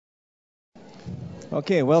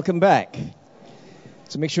Okay, welcome back.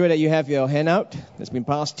 So make sure that you have your handout that's been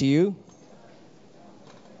passed to you.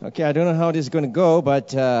 Okay, I don't know how this is going to go,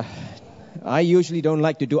 but I usually don't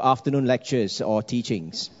like to do afternoon lectures or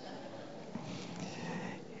teachings.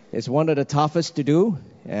 It's one of the toughest to do,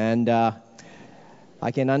 and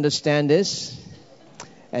I can understand this.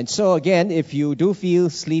 And so again, if you do feel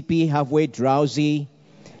sleepy, halfway drowsy,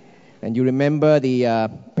 and you remember the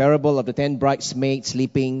parable of the 10 bridesmaids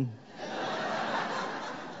sleeping,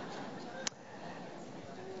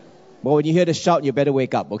 well, when you hear the shout, you better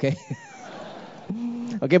wake up, okay?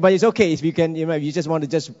 Okay, but it's okay if you can, if you just want to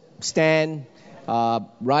just stand,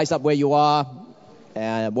 rise up where you are,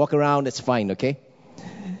 and walk around, it's fine, okay?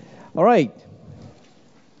 All right.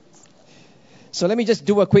 So let me just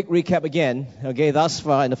do a quick recap again. Okay, thus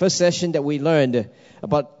far in the first session that we learned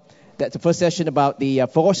about, that's the first session about the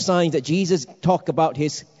 4 signs that Jesus talked about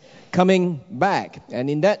his coming back. And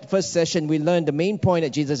in that first session, we learned the main point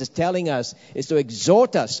that Jesus is telling us is to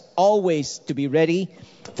exhort us always to be ready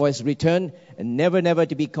for his return and never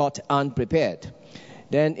to be caught unprepared.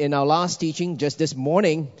 Then in our last teaching, just this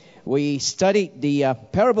morning, we studied the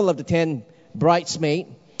parable of the 10 bridesmaids,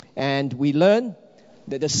 and we learned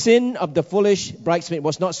that the sin of the foolish bridesmaid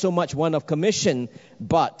was not so much one of commission,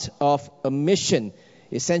 but of omission,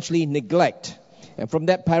 essentially neglect. And from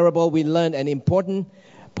that parable, we learned an important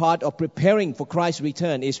part of preparing for Christ's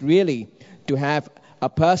return is really to have a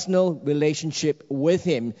personal relationship with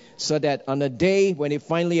him, so that on the day when he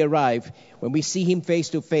finally arrives, when we see him face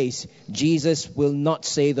to face, Jesus will not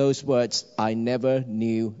say those words, "I never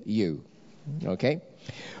knew you." Okay?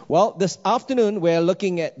 Well, this afternoon we're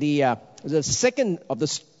looking at the second of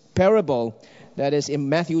the parable that is in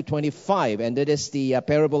Matthew 25, and that is the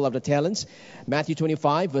parable of the talents. Matthew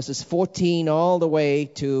 25, verses 14 all the way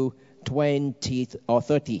to 20 or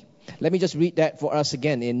 30. Let me just read that for us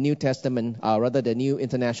again in New Testament, rather the New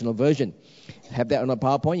International Version. Have that on a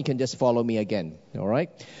PowerPoint. You can just follow me again. All right?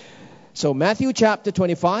 So Matthew chapter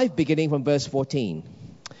 25, beginning from verse 14.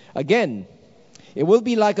 Again, it will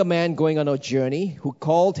be like a man going on a journey who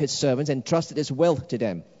called his servants and trusted his wealth to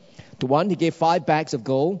them. To one he gave 5 bags of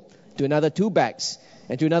gold, to another 2 bags,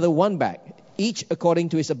 and to another 1 bag, each according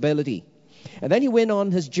to his ability. And then he went on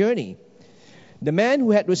his journey. The man who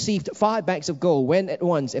had received 5 bags of gold went at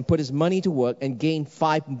once and put his money to work and gained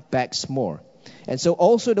 5 bags more. And so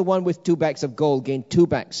also the one with 2 bags of gold gained 2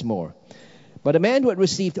 bags more. But the man who had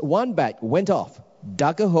received 1 bag went off,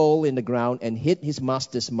 dug a hole in the ground, and hid his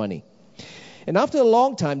master's money. And after a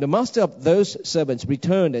long time, the master of those servants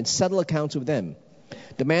returned and settled accounts with them.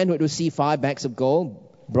 The man who had received 5 bags of gold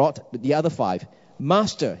brought the other 5.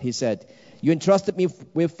 "Master," he said, "you entrusted me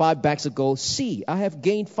with 5 bags of gold. See, I have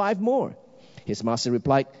gained 5 more." His master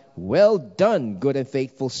replied, "Well done, good and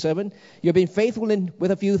faithful servant. You have been faithful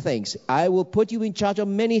with a few things. I will put you in charge of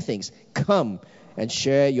many things. Come and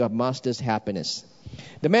share your master's happiness."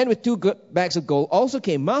 The man with 2 bags of gold also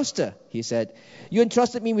came. "Master," he said, "you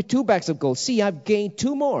entrusted me with 2 bags of gold. See, I've gained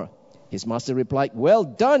 2 more. His master replied, "Well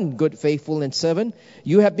done, good, faithful and servant.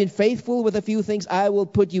 You have been faithful with a few things. I will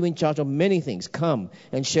put you in charge of many things. Come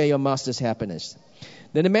and share your master's happiness."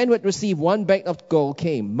 Then the man who had received 1 bag of gold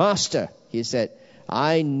came. "Master," he said,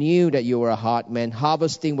 "I knew that you were a hard man,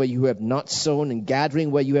 harvesting where you have not sown and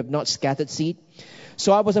gathering where you have not scattered seed.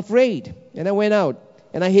 So I was afraid, and I went out,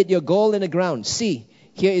 and I hid your gold in the ground. See,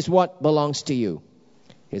 here is what belongs to you."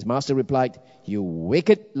 His master replied, "You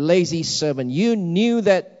wicked, lazy servant. You knew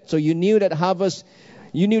that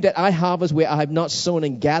I harvest where I have not sown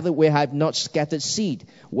and gather where I have not scattered seed.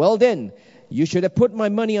 Well then, you should have put my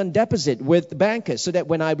money on deposit with the bankers, so that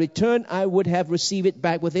when I return, I would have received it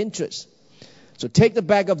back with interest. So take the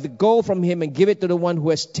bag of the gold from him and give it to the one who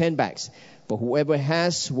has 10 bags. For whoever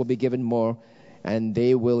has will be given more, and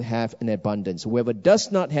they will have an abundance. Whoever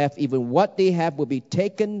does not have, even what they have will be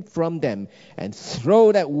taken from them. And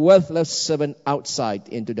throw that worthless servant outside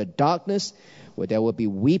into the darkness, where there will be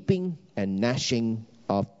weeping and gnashing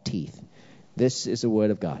of teeth." This is the word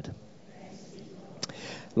of God.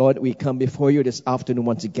 Lord, we come before you this afternoon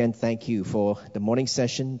once again. Thank you for the morning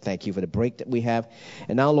session. Thank you for the break that we have.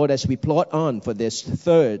 And now, Lord, as we plot on for this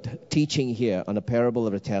third teaching here on the parable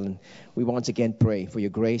of the talent, we once again pray for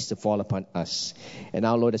your grace to fall upon us. And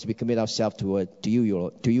now, Lord, as we commit ourselves to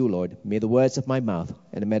you, Lord, may the words of my mouth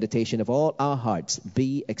and the meditation of all our hearts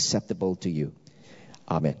be acceptable to you.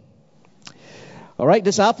 Amen. All right,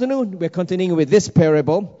 this afternoon we're continuing with this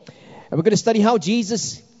parable, and we're going to study how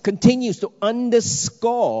Jesus continues to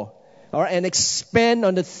underscore and expand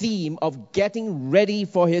on the theme of getting ready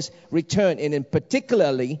for his return, and in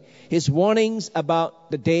particularly his warnings about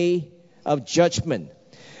the day of judgment.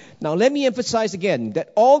 Now, let me emphasize again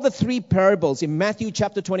that all the three parables in Matthew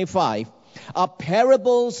chapter 25 are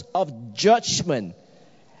parables of judgment.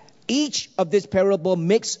 Each of this parable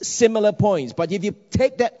makes similar points, but if you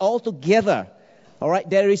take that all together, all right,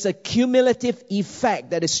 there is a cumulative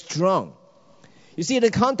effect that is strong. You see, in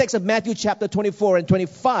the context of Matthew chapter 24 and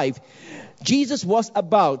 25, Jesus was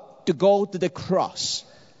about to go to the cross.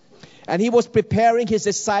 And he was preparing his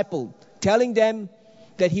disciples, telling them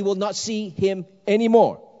that he will not see him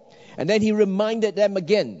anymore. And then he reminded them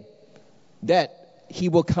again that he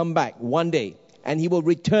will come back one day and he will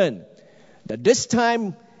return. That this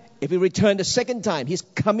time, if he returns the second time, he's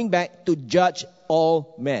coming back to judge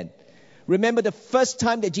all men. Remember, the first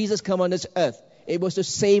time that Jesus came on this earth, it was to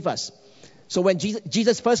save us. So when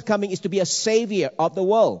Jesus' first coming is to be a savior of the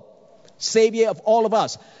world, savior of all of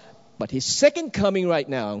us. But his second coming right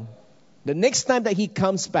now, the next time that he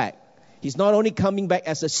comes back, he's not only coming back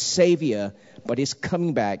as a savior, but he's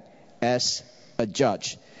coming back as a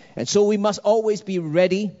judge. And so we must always be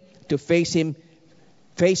ready to face him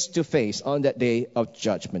face to face on that day of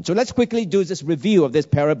judgment. So let's quickly do this review of this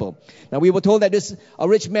parable. Now, we were told that a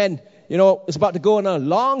rich man, is about to go on a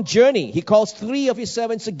long journey. He calls 3 of his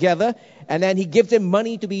servants together, and then he gives them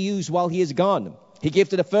money to be used while he is gone. He gave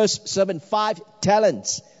to the first servant 5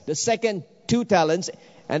 talents, the second 2 talents,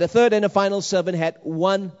 and the third and the final servant had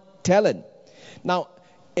 1 talent. Now,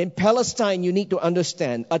 in Palestine, you need to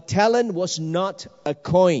understand, a talent was not a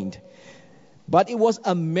coin, but it was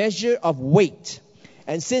a measure of weight.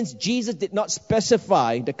 And since Jesus did not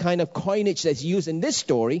specify the kind of coinage that's used in this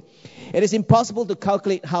story, it is impossible to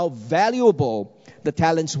calculate how valuable the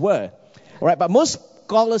talents were. All right, but most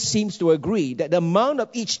scholars seem to agree that the amount of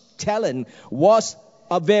each talent was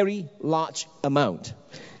a very large amount.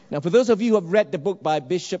 Now, for those of you who have read the book by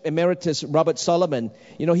Bishop Emeritus Robert Solomon,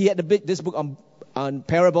 he had this book on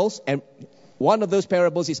parables, and one of those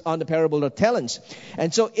parables is on the parable of talents.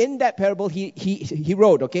 And so in that parable, he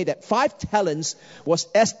wrote, that 5 talents was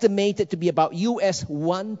estimated to be about US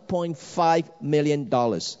 $1.5 million.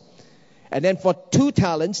 And then for 2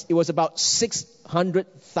 talents, it was about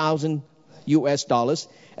 $600,000 US dollars.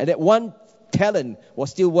 And that 1 talent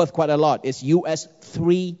was still worth quite a lot. It's US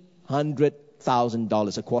 $300,000,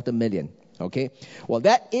 $250,000. Okay? Well,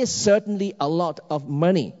 that is certainly a lot of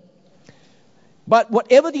money. But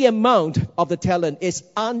whatever the amount of the talent is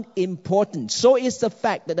unimportant. So is the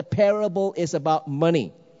fact that the parable is about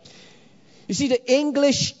money. You see, the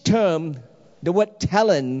English term, the word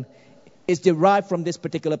talent, is derived from this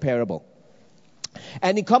particular parable.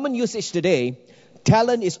 And in common usage today,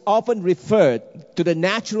 talent is often referred to the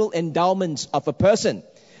natural endowments of a person.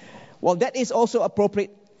 Well, that is also appropriate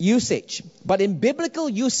usage. But in biblical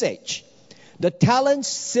usage, the talent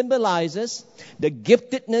symbolizes the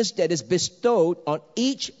giftedness that is bestowed on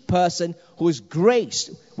each person who is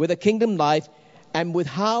graced with a kingdom life and with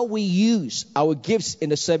how we use our gifts in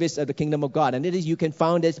the service of the kingdom of God. And you can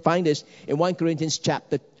find this in 1 Corinthians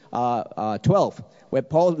chapter 12, where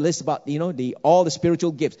Paul lists about all the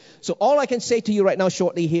spiritual gifts. So all I can say to you right now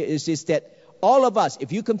shortly here is that all of us,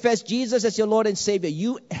 if you confess Jesus as your Lord and Savior,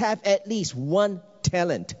 you have at least 1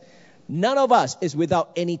 talent. None of us is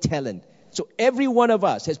without any talent. So every one of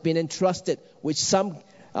us has been entrusted with some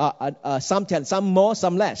talent, some more,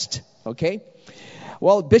 some less. Okay?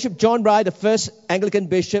 Well, Bishop John Wright, the first Anglican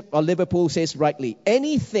bishop of Liverpool, says rightly,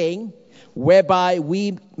 anything whereby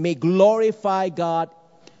we may glorify God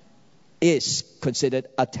is considered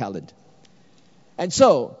a talent. And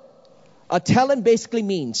so, a talent basically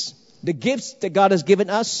means the gifts that God has given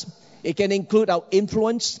us. It can include our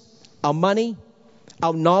influence, our money,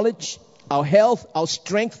 our knowledge, our health, our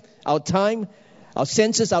strength, our time, our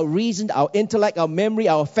senses, our reason, our intellect, our memory,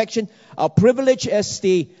 our affection, our privilege as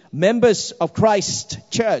the members of Christ's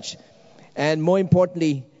church. And more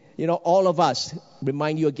importantly, all of us,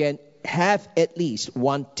 remind you again, have at least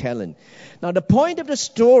 1 talent. Now, the point of the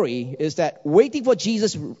story is that waiting for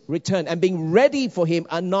Jesus' return and being ready for him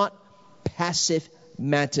are not passive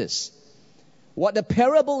matters. What the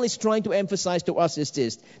parable is trying to emphasize to us is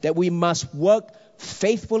this, that we must work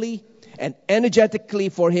faithfully and energetically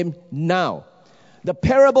for him now. The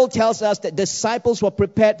parable tells us that disciples who are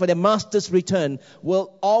prepared for their master's return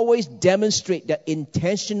will always demonstrate their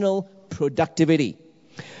intentional productivity.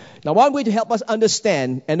 Now, one way to help us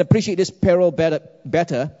understand and appreciate this parable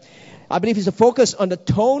better, I believe, is to focus on the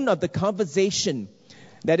tone of the conversation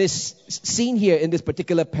that is seen here in this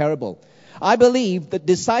particular parable. I believe the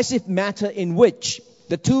decisive matter in which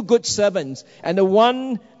the 2 good servants and the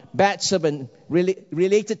 1 bad servant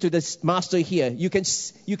related to this master here, you can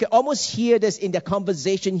almost hear this in their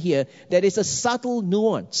conversation here. There is a subtle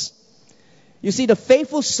nuance. You see, the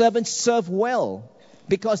faithful servant served well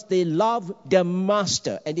because they love their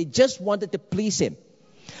master and they just wanted to please him.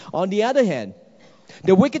 On the other hand,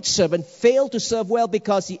 the wicked servant failed to serve well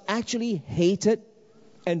because he actually hated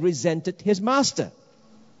and resented his master.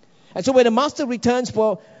 And so when the master returns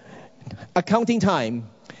for accounting time,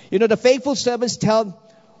 the faithful servants tell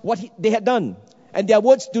what they had done. And their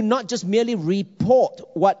words do not just merely report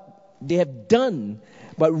what they have done,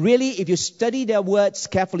 but really, if you study their words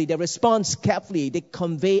carefully, their response carefully, they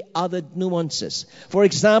convey other nuances. For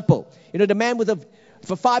example, the man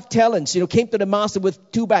for 5 talents, came to the master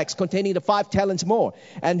with 2 bags containing the 5 talents more.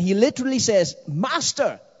 And he literally says,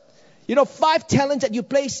 Master, 5 talents that you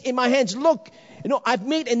placed in my hands. Look, I've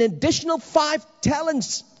made an additional 5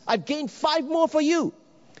 talents. I've gained 5 more for you.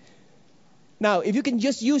 Now, if you can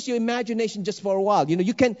just use your imagination just for a while,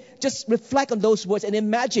 you can just reflect on those words and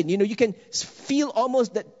imagine, you can feel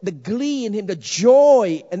almost the glee in him, the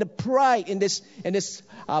joy and the pride in this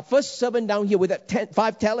first servant down here with that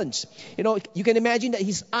 5 talents. You can imagine that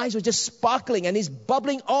his eyes were just sparkling and he's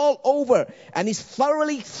bubbling all over and he's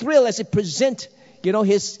thoroughly thrilled as he presents,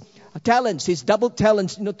 his talents, his double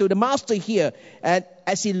talents, to the master here. And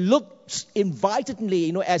as he looks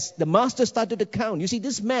invitedly, as the master started to count, you see,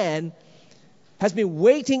 this man has been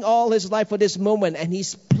waiting all his life for this moment, and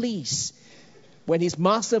he's pleased when his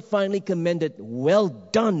master finally commended, "Well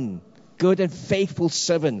done, good and faithful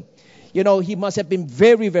servant." He must have been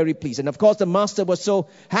very, very pleased. And of course, the master was so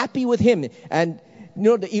happy with him. And,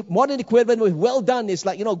 the modern equivalent with "well done" is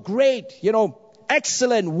like, great,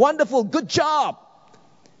 excellent, wonderful, good job.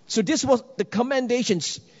 So this was the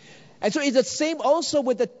commendations. And so it's the same also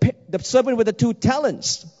with the servant with the 2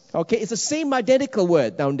 talents. Okay, it's the same identical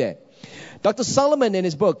word down there. Dr. Solomon, in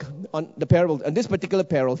his book on the parable, on this particular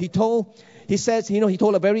parable, he told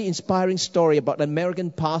a very inspiring story about an American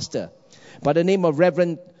pastor by the name of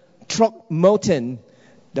Reverend Throckmorton,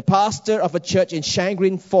 the pastor of a church in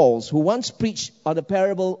Chagrin Falls, who once preached on the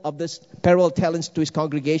parable of talents to his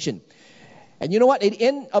congregation. And you know what? At the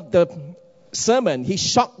end of the sermon, he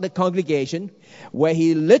shocked the congregation where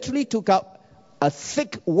he literally took out a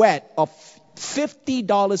thick wad of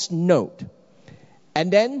 $50 note.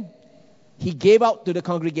 And then he gave out to the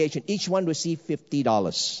congregation. Each one received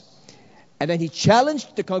 $50. And then he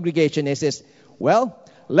challenged the congregation and says, well,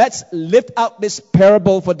 let's lift out this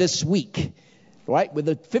parable for this week. Right? With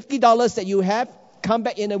the $50 that you have, come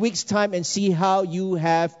back in a week's time and see how you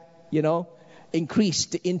have,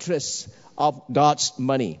 increased the interest of God's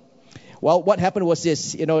money. Well, what happened was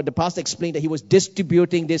this. The pastor explained that he was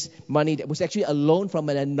distributing this money that was actually a loan from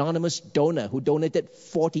an anonymous donor who donated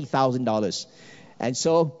 $40,000. And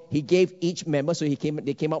so he gave each member, they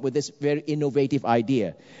came up with this very innovative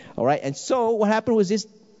idea. All right. And so what happened was this,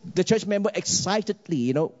 the church member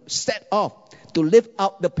excitedly, set off to live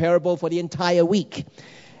out the parable for the entire week.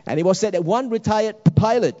 And it was said that one retired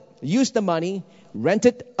pilot used the money,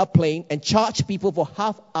 rented a plane, and charged people for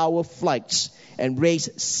half-hour flights and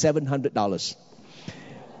raised $700.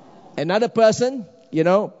 Another person,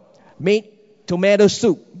 made tomato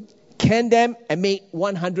soup, canned them, and made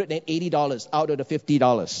 $180 out of the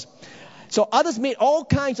 $50. So others made all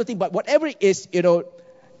kinds of things, but whatever it is,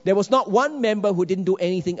 there was not one member who didn't do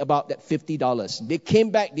anything about that $50. They came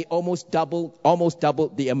back, they almost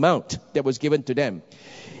doubled the amount that was given to them.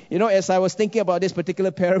 As I was thinking about this particular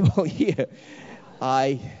parable here,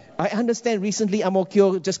 I understand recently Ang Mo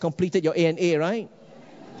Kio just completed your A&A, right?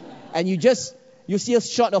 And you see a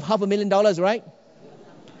short of $500,000, right?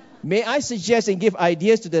 May I suggest and give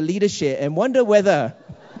ideas to the leadership and wonder whether,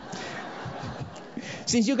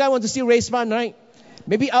 since you guys want to still raise fund, right?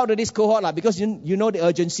 Maybe out of this cohort, because you know the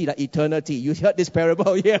urgency, like eternity. You heard this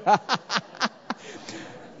parable here.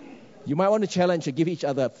 You might want to challenge and give each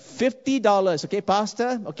other $50, okay,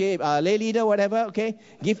 pastor, okay, lay leader, whatever, okay.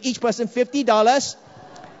 Give each person $50,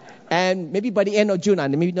 and maybe by the end of June,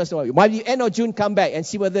 and maybe not so. By the end of June, come back and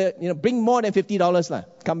see whether bring more than $50,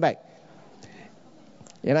 come back.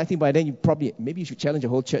 And I think by then maybe you should challenge the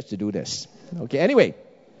whole church to do this. Okay, anyway.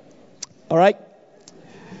 All right.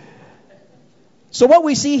 So what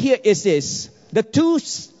we see here is this. The 2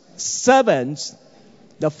 servants,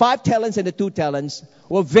 the 5 talents and the 2 talents,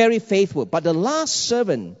 were very faithful. But the last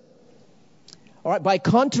servant, all right, by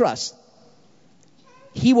contrast,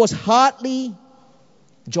 he was hardly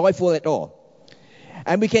joyful at all.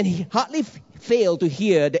 And we can hardly fail to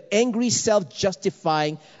hear the angry,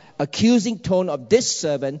 self-justifying, accusing tone of this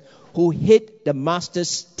servant who hid the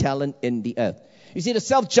master's talent in the earth. You see, the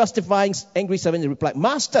self-justifying, angry servant replied,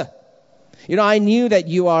 Master, I knew that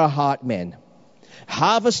you are a hard man,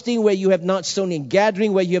 harvesting where you have not sown and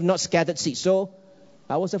gathering where you have not scattered seed. So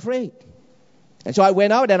I was afraid. And so I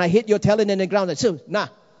went out and I hid your talent in the ground and said,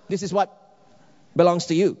 this is what belongs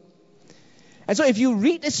to you. And so if you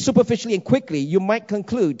read this superficially and quickly, you might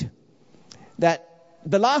conclude that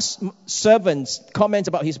the last servant's comments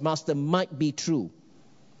about his master might be true.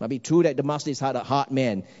 Might be true that the master is a hard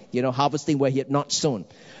man, harvesting where he had not sown.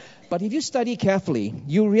 But if you study carefully,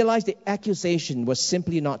 you realize the accusation was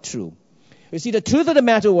simply not true. You see, the truth of the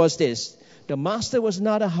matter was this: the master was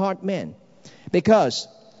not a hard man. Because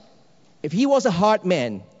if he was a hard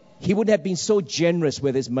man, he wouldn't have been so generous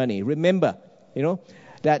with his money. Remember,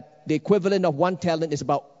 that the equivalent of 1 talent is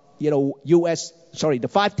about, the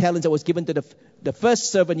 5 talents that was given to the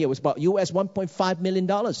first servant here was about US $1.5 million.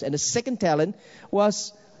 And the second talent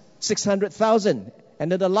was 600,000.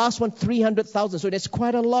 And then the last one, 300,000. So that's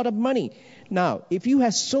quite a lot of money. Now, if you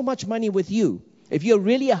have so much money with you, if you're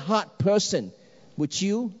really a hard person, would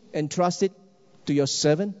you entrust it to your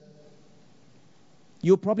servant?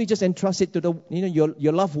 You'll probably just entrust it to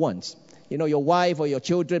your loved ones, your wife or your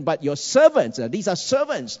children, but your servants, these are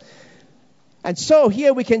servants. And so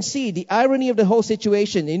here we can see the irony of the whole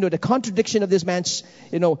situation, the contradiction of this man's,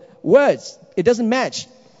 words. It doesn't match,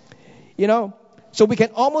 So we can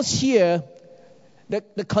almost hear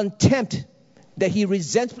the contempt that he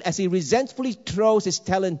resentfully throws his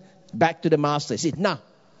talent back to the master. He says, "Now,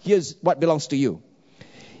 here's what belongs to you."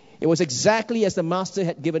 It was exactly as the master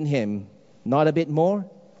had given him, not a bit more,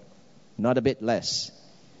 not a bit less.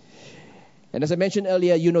 And as I mentioned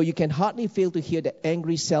earlier, you can hardly fail to hear the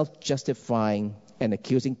angry, self-justifying and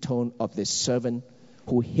accusing tone of this servant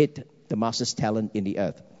who hid the master's talent in the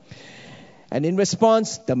earth. And in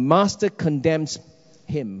response, the master condemns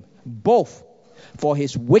him both for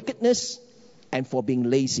his wickedness and for being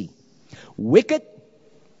lazy. Wicked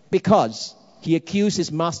because he accused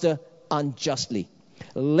his master unjustly.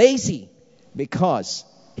 Lazy because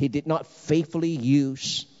he did not faithfully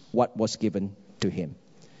use what was given to him.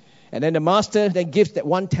 And then the master then gives that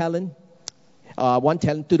 1 talent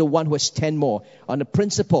to the one who has 10 more, on the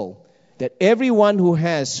principle that everyone who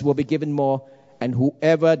has will be given more, and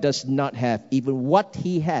whoever does not have, even what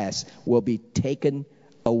he has, will be taken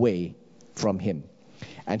away from him.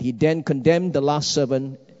 And he then condemned the last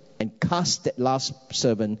servant and cast that last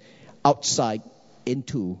servant outside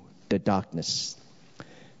into the darkness.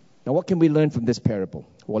 Now, what can we learn from this parable?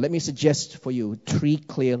 Well, let me suggest for you 3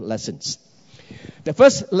 clear lessons. The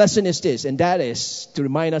first lesson is this, and that is to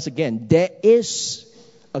remind us again, there is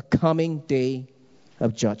a coming day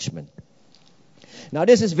of judgment. Now,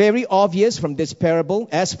 this is very obvious from this parable,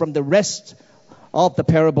 as from the rest of the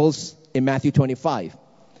parables in Matthew 25.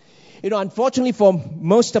 Unfortunately, for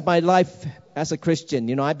most of my life as a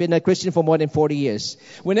Christian, I've been a Christian for more than 40 years.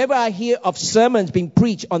 Whenever I hear of sermons being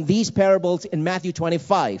preached on these parables in Matthew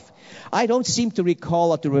 25, I don't seem to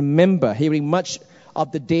recall or to remember hearing much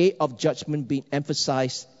of the day of judgment being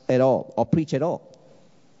emphasized at all or preached at all.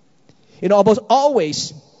 Almost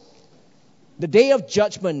always, the day of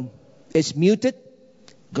judgment is muted,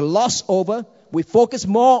 glossed over. We focus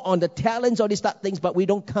more on the talents or these things, but we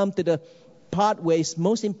don't come to the part where it's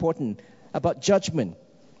most important about judgment.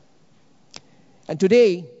 And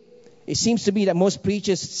today, it seems to me that most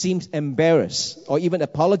preachers seem embarrassed or even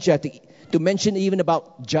apologetic to mention even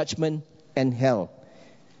about judgment and hell.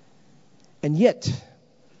 And yet,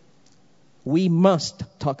 we must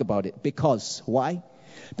talk about it. Because, why?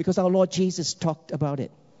 Because our Lord Jesus talked about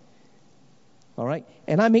it. All right?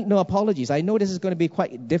 And I make no apologies. I know this is going to be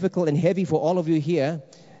quite difficult and heavy for all of you here.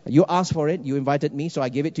 You asked for it. You invited me, so I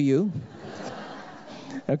give it to you.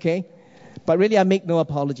 Okay? But really, I make no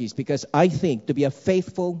apologies, because I think to be a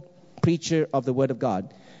faithful preacher of the Word of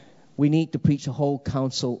God, we need to preach the whole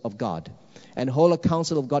counsel of God. And the whole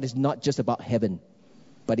counsel of God is not just about heaven,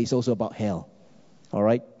 but it's also about hell. All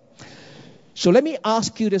right? So let me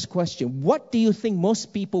ask you this question. What do you think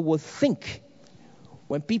most people will think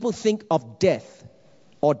when people think of death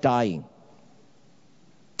or dying?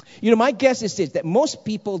 My guess is this, that most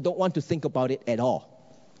people don't want to think about it at all.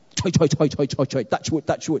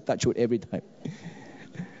 Touch wood every time.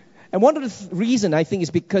 And one of the reasons, I think,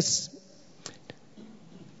 is because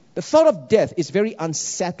the thought of death is very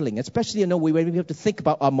unsettling, especially when we have to think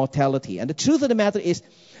about our mortality. And the truth of the matter is,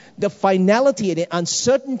 the finality and the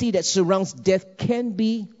uncertainty that surrounds death can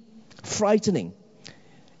be frightening,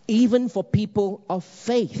 even for people of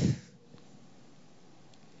faith.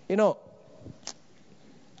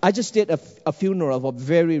 I just did a funeral of a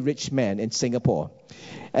very rich man in Singapore.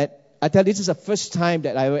 And I tell you, this is the first time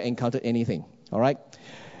that I ever encountered anything. All right?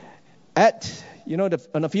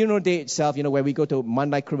 On the funeral day itself, where we go to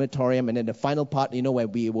Mandai crematorium, and then the final part, where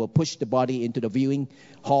we will push the body into the viewing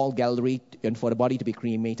hall gallery and for the body to be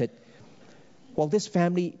cremated. Well, this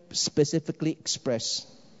family specifically expressed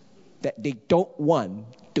that they don't want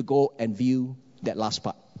to go and view that last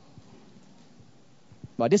part.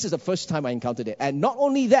 But this is the first time I encountered it. And not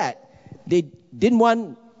only that, they didn't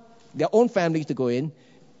want their own family to go in.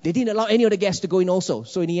 They didn't allow any of the guests to go in also.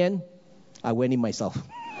 So in the end, I went in myself.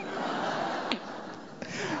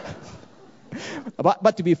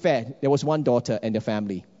 But to be fair, there was one daughter and the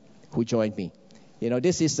family who joined me.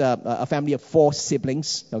 This is a family of 4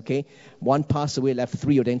 siblings, okay? One passed away, left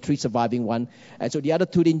 3 of them, 3 surviving one. And so the other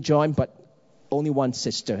 2 didn't join, but only one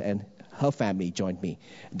sister and her family joined me.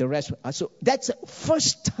 The rest, so that's the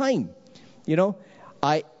first time,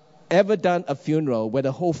 I ever done a funeral where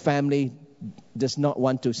the whole family does not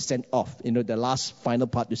want to send off, the last final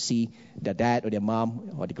part to see their dad or their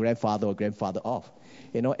mom or the grandfather or grandfather off.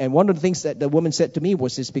 And one of the things that the woman said to me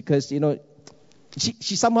was this, because,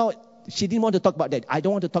 she somehow, she didn't want to talk about death. I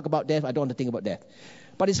don't want to talk about death. I don't want to think about death.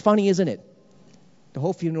 But it's funny, isn't it? The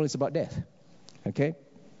whole funeral is about death. Okay?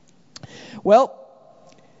 Well,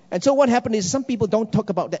 and so what happened is some people don't talk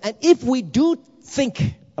about that. And if we do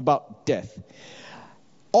think about death,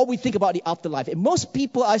 or we think about the afterlife, and most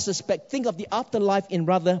people, I suspect, think of the afterlife in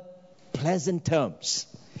rather pleasant terms.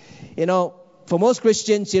 For most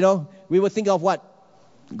Christians, we would think of what?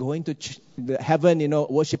 Going to heaven,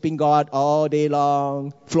 worshiping God all day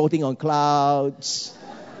long, floating on clouds.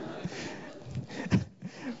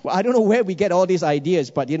 Well, I don't know where we get all these ideas,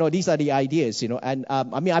 but, these are the ideas, And,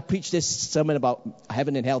 I preached this sermon about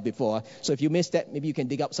heaven and hell before. So if you missed that, maybe you can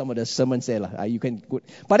dig up some of the sermons there.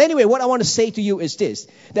 But anyway, what I want to say to you is this,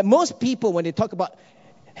 that most people, when they talk about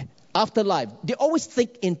afterlife, they always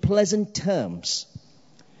think in pleasant terms.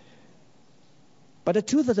 But the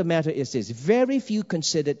truth of the matter is this, very few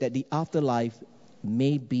consider that the afterlife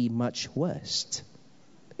may be much worse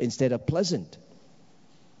instead of pleasant.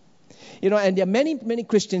 And there are many, many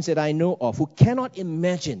Christians that I know of who cannot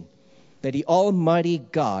imagine that the Almighty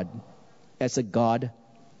God as a God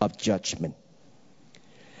of judgment.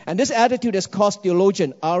 And this attitude has caused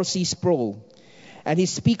theologian R.C. Sproul, and he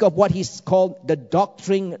speaks of what he's called the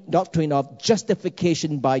doctrine of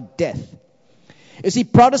justification by death. You see,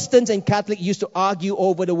 Protestants and Catholics used to argue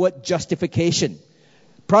over the word justification.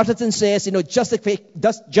 Protestant says,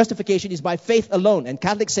 justification is by faith alone, and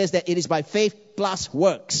Catholic says that it is by faith plus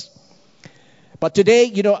works. But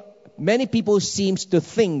today, many people seem to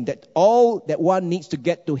think that all that one needs to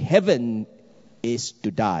get to heaven is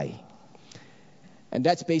to die. And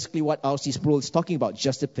that's basically what R.C. Sproul is talking about,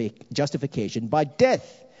 justification by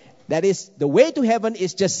death. That is, the way to heaven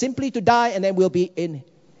is just simply to die and then we'll be in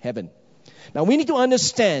heaven. Now, we need to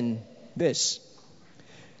understand this.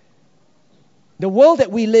 The world that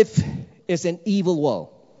we live is an evil world.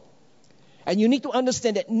 And you need to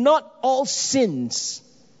understand that not all sins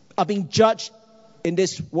are being judged in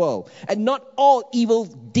this world. And not all evil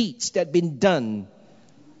deeds that have been done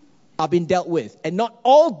are being dealt with. And not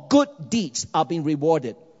all good deeds are being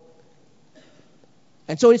rewarded.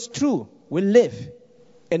 And so it's true. We live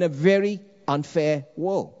in a very unfair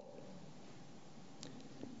world.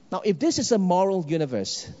 Now, if this is a moral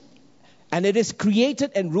universe, and it is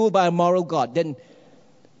created and ruled by a moral God, then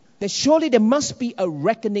surely there must be a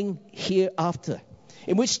reckoning hereafter,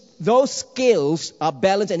 in which those scales are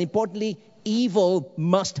balanced, and importantly, evil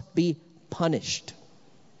must be punished.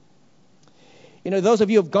 Those of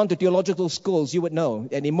you who have gone to theological schools, you would know,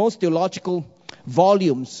 and in most theological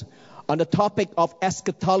volumes on the topic of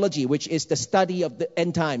eschatology, which is the study of the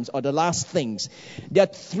end times or the last things, there are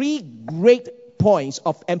 3 great points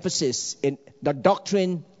of emphasis in the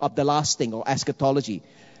doctrine of the last thing, or eschatology.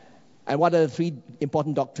 And what are the 3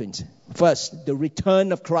 important doctrines? First, the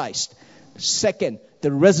return of Christ. Second,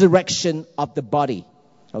 the resurrection of the body.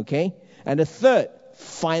 Okay? And the third,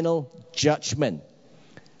 final judgment.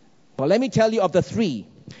 But let me tell you, of the 3,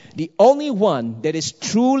 the only one that is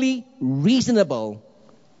truly reasonable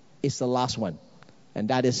is the last one. And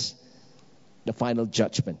that is the final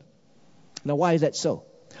judgment. Now, why is that so?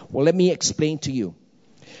 Well, let me explain to you.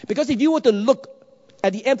 Because if you were to look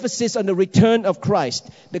at the emphasis on the return of Christ,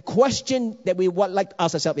 the question that we would like to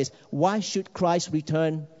ask ourselves is, why should Christ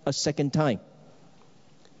return a second time?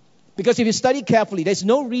 Because if you study carefully, there's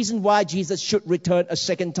no reason why Jesus should return a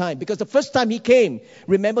second time. Because the first time he came,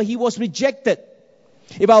 remember, he was rejected.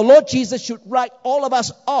 If our Lord Jesus should write all of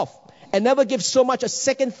us off and never give so much a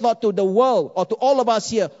second thought to the world or to all of us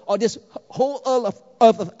here or this whole earth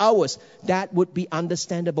of ours, that would be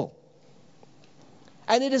understandable.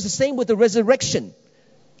 And it is the same with the resurrection.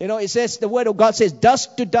 It says, the word of God says,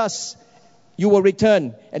 dust to dust you will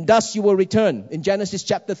return, and dust you will return, in Genesis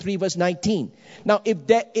chapter 3 verse 19. Now, if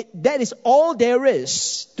that is all there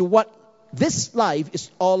is to what this life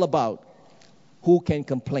is all about, who can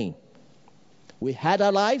complain? We had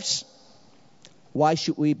our lives, Why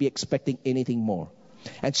should we be expecting anything more?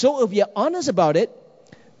 And so if we are honest about it,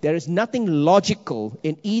 there is nothing logical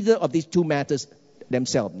in either of these two matters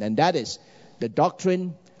themselves. And that is the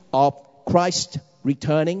doctrine of Christ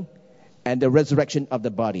returning and the resurrection of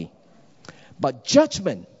the body. But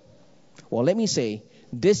judgment, well, let me say,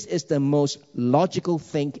 this is the most logical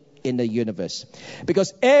thing in the universe.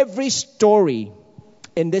 Because every story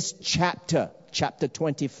in this chapter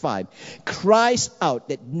 25, cries out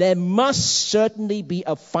that there must certainly be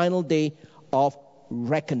a final day of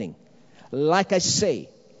reckoning. Like I say,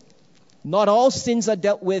 not all sins are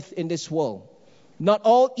dealt with in this world. Not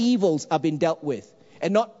all evils are being dealt with.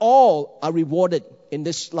 And not all are rewarded in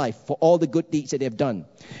this life for all the good deeds that they have done.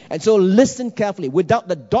 And so listen carefully. Without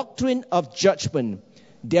the doctrine of judgment,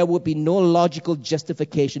 there will be no logical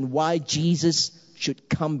justification why Jesus should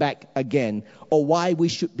come back again or why we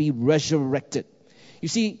should be resurrected. You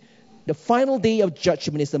see, the final day of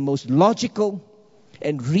judgment is the most logical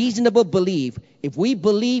and reasonable belief if we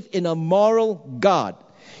believe in a moral God.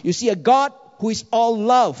 You see, a God who is all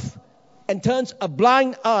love and turns a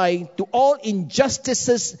blind eye to all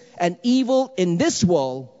injustices and evil in this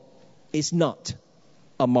world is not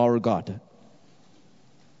a moral God.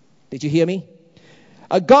 Did you hear me?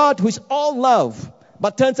 A God who is all love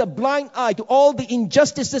but turns a blind eye to all the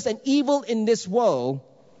injustices and evil in this world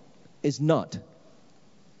is not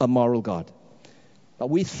a moral God. But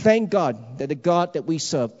we thank God that the God that we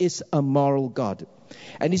serve is a moral God.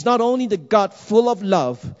 And He's not only the God full of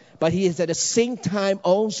love, but He is at the same time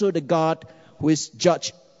also the God who is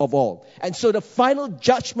judge of all. And so the final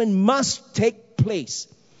judgment must take place.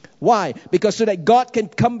 Why? Because so that God can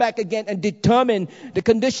come back again and determine the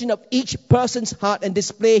condition of each person's heart and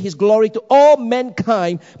display His glory to all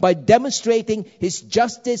mankind by demonstrating His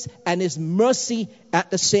justice and His mercy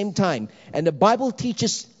at the same time. And the Bible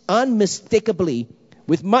teaches unmistakably,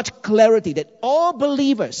 with much clarity, that all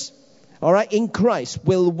believers, in Christ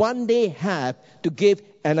will one day have to give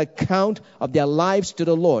an account of their lives to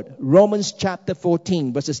the Lord. Romans chapter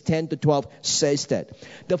 14 verses 10 to 12 says that.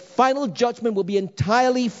 The final judgment will be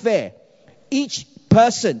entirely fair. Each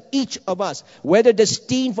person, each of us, whether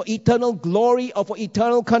destined for eternal glory or for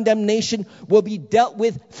eternal condemnation, will be dealt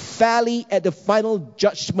with fairly at the final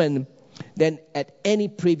judgment than at any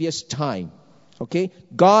previous time. Okay?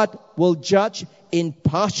 God will judge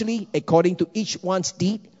impartially according to each one's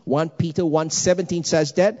deed. 1 Peter 1:17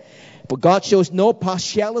 says that. For God shows no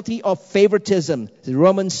partiality or favoritism.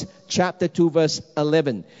 Romans chapter 2 verse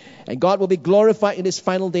 11. And God will be glorified in His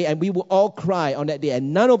final day, and we will all cry on that day.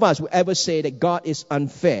 And none of us will ever say that God is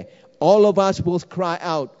unfair. All of us will cry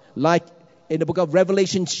out like in the book of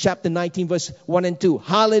Revelation chapter 19 verse 1 and 2.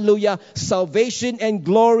 Hallelujah! Salvation and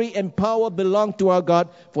glory and power belong to our God,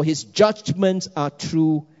 for His judgments are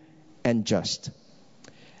true and just.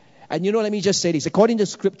 And let me just say this. According to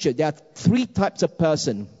Scripture, there are three types of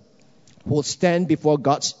person who will stand before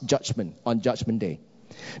God's judgment on Judgment Day.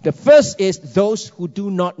 The first is those who do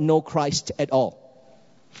not know Christ at all.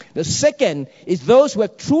 The second is those who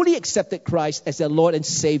have truly accepted Christ as their Lord and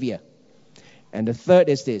Savior. And the third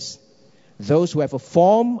is this: those who have a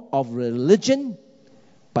form of religion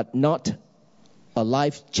but not a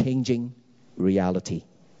life-changing reality.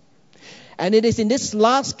 And it is in this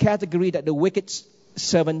last category that the wicked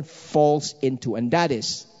servant falls into, and that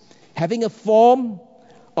is having a form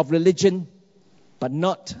of religion but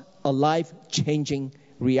not a life-changing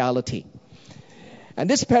reality. And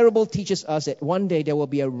this parable teaches us that one day there will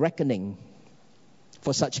be a reckoning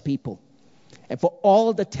for such people and for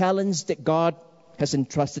all the talents that God has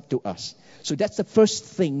entrusted to us. So that's the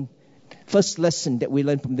first lesson that we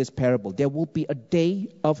learn from this parable. There will be a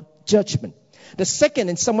day of judgment. The second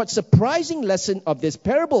and somewhat surprising lesson of this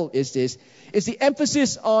parable is the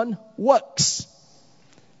emphasis on works.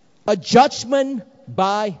 A judgment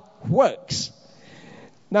by works.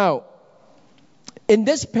 Now, in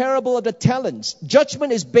this parable of the talents,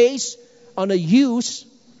 judgment is based on the use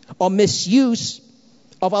or misuse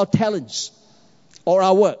of our talents or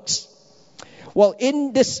our works. Well,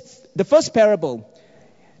 in the first parable,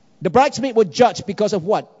 the bridesmaid were judged because of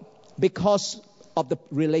what? Because of the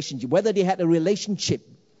relationship, whether they had a relationship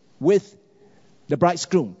with the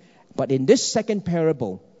bridegroom. But in this second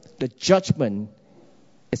parable, the judgment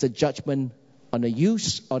is a judgment on the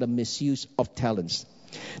use or the misuse of talents.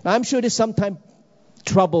 Now, I'm sure this sometimes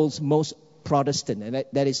troubles most Protestants, and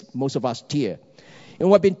that is most of us here. And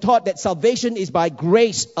we've been taught that salvation is by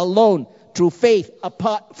grace alone, through faith,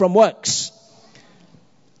 apart from works.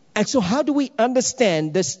 And so how do we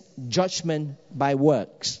understand this judgment by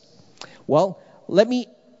works? Well, let me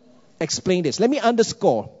explain this. Let me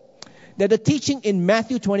underscore that the teaching in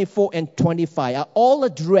Matthew 24 and 25 are all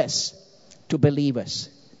addressed to believers.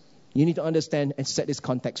 You need to understand and set this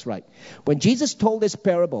context right. When Jesus told this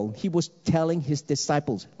parable, he was telling his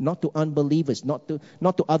disciples, not to unbelievers, not to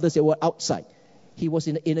others that were outside. He was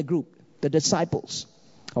in a group, the disciples.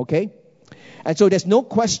 Okay? And so there's no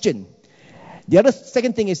question.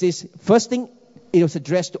 Second thing is this. First thing, it was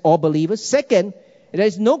addressed to all believers. Second, there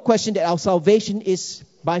is no question that our salvation is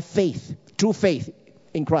by faith, through faith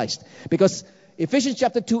in Christ. Because Ephesians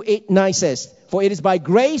chapter 2, 8, 9 says, "For it is by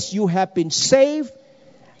grace you have been saved,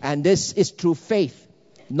 and this is through faith,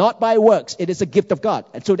 not by works. It is a gift of God."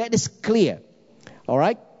 And so that is clear. All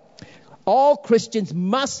right? All Christians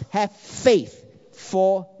must have faith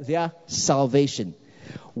for their salvation.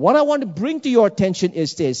 What I want to bring to your attention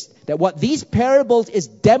is this, that what these parables is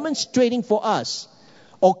demonstrating for us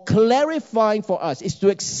or clarifying for us is to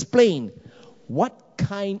explain what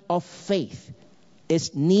kind of faith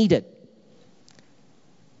is needed.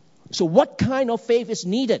 So what kind of faith is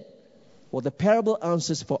needed? Well, the parable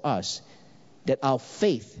answers for us that our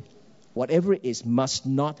faith, whatever it is, must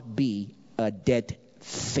not be a dead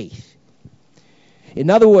faith. In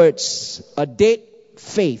other words, a dead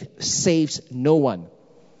faith saves no one.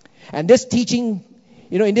 And this teaching,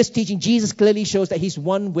 in this teaching, Jesus clearly shows that he's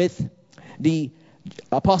one with the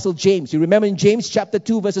Apostle James. You remember in James chapter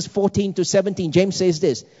 2, verses 14 to 17, James says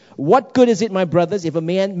this, "What good is it, my brothers, if a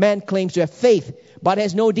man claims to have faith, but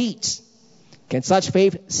has no deeds? Can such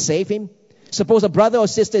faith save him? Suppose a brother or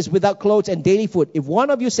sister is without clothes and daily food. If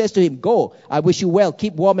one of you says to him, 'Go, I wish you well,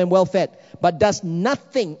 keep warm and well fed,' but does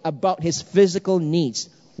nothing about his physical needs,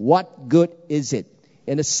 what good is it?"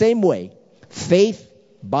 In the same way, faith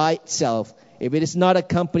by itself, if it is not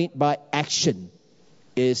accompanied by action,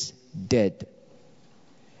 is dead.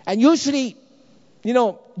 And usually,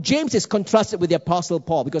 James is contrasted with the Apostle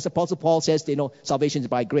Paul, because the Apostle Paul says, salvation is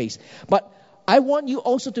by grace. But I want you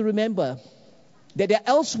also to remember that there are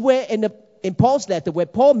elsewhere in Paul's letter where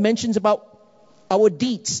Paul mentions about our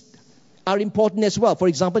deeds are important as well. For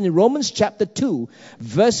example, in Romans chapter 2,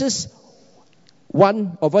 verses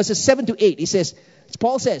 1 or verses 7 to 8,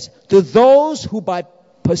 Paul says, "To those who by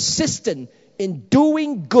persistent in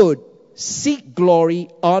doing good seek glory,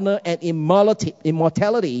 honor, and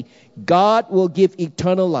immortality, God will give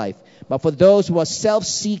eternal life. But for those who are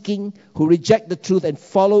self-seeking, who reject the truth and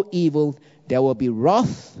follow evil, there will be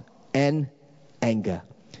wrath and anger."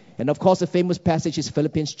 And of course, the famous passage is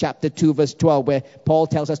Philippians chapter 2, verse 12, where Paul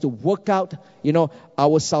tells us to work out,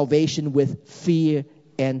 our salvation with fear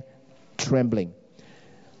and trembling.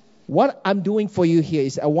 What I'm doing for you here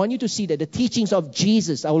is I want you to see that the teachings of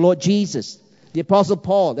Jesus, our Lord Jesus, the Apostle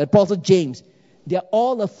Paul, the Apostle James, they are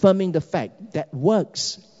all affirming the fact that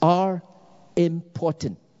works are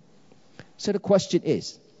important. So the question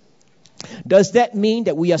is, does that mean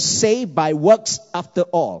that we are saved by works after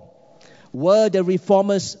all? Were the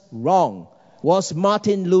reformers wrong? Was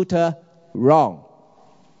Martin Luther wrong?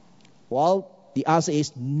 Well, the answer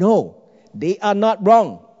is no, they are not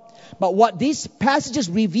wrong. But what these passages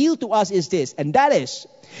reveal to us is this, and that is,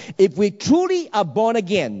 if we truly are born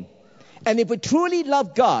again, and if we truly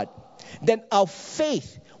love God, then our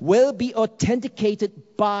faith will be authenticated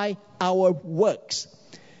by our works.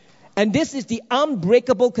 And this is the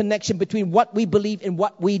unbreakable connection between what we believe and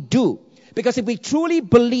what we do. Because if we truly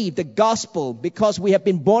believe the gospel because we have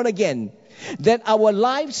been born again, then our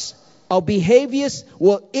lives, our behaviors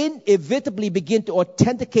will inevitably begin to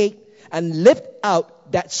authenticate and live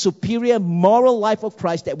out that superior moral life of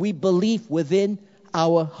Christ that we believe within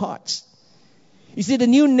our hearts. You see, the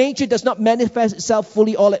new nature does not manifest itself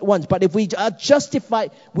fully all at once. But if we are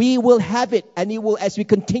justified, we will have it. And it will, as we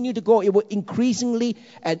continue to go, it will increasingly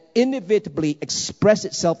and inevitably express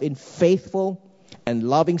itself in faithful and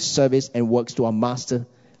loving service and works to our Master,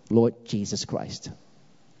 Lord Jesus Christ.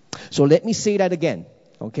 So let me say that again.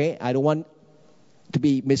 Okay? I don't want to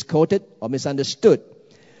be misquoted or misunderstood.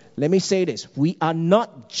 Let me say this. We are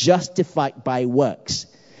not justified by works.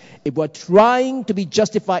 If we're trying to be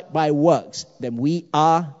justified by works, then we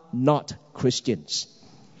are not Christians.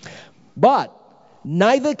 But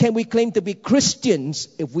neither can we claim to be Christians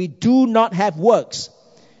if we do not have works.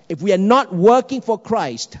 If we are not working for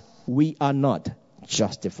Christ, we are not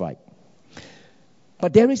justified.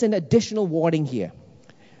 But there is an additional warning here.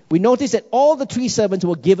 We notice that all the three servants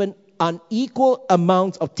were given unequal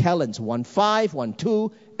amounts of talents. 1 5, 1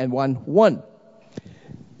 2, and 1 1.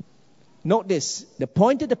 Note this, the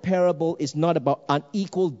point of the parable is not about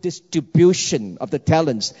unequal distribution of the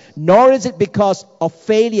talents, nor is it because of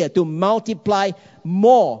failure to multiply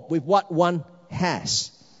more with what one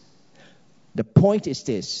has. The point is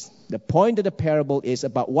this, the point of the parable is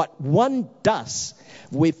about what one does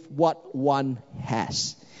with what one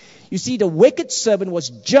has. You see, the wicked servant was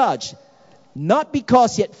judged not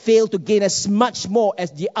because he had failed to gain as much more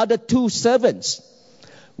as the other two servants.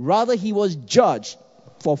 Rather, he was judged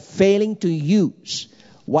for failing to use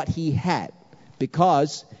what he had,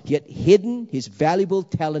 because he had hidden his valuable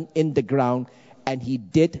talent in the ground and he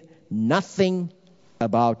did nothing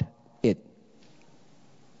about it.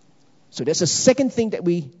 So there's a second thing that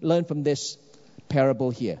we learn from this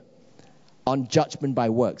parable here on judgment by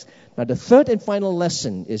works. Now the third and final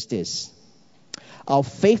lesson is this. Our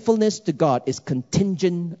faithfulness to God is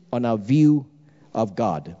contingent on our view of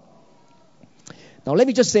God. Now let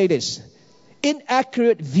me just say this.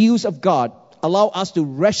 Inaccurate views of God allow us to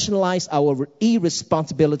rationalize our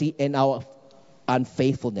irresponsibility and our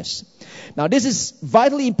unfaithfulness. Now this is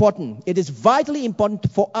vitally important. It is vitally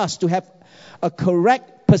important for us to have a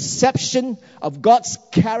correct perception of God's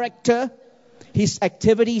character, His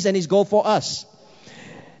activities, and His goal for us.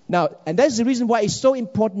 Now, and that's the reason why it's so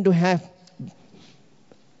important to have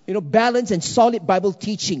balanced and solid Bible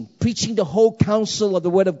teaching, preaching the whole counsel of the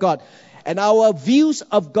Word of God. And our views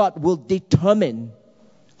of God will determine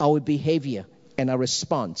our behavior and our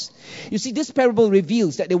response. You see, this parable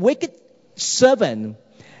reveals that the wicked servant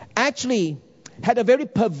actually had a very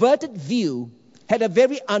perverted view, had a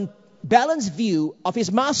very unbalanced view of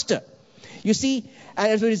his master. You see, and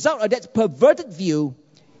as a result of that perverted view,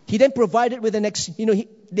 he then provided with the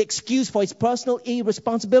excuse for his personal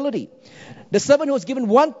irresponsibility. The servant who was given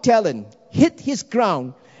 1 talent hit his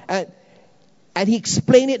ground, and he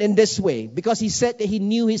explained it in this way, because he said that he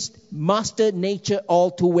knew his master nature all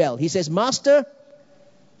too well. He says, Master,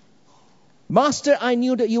 I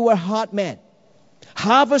knew that you were a hard man,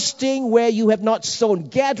 harvesting where you have not sown,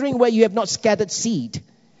 gathering where you have not scattered seed.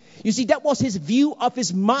 You see, that was his view of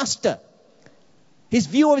his master. His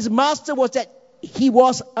view of his master was that he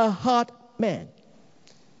was a hard man.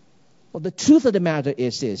 Well, the truth of the matter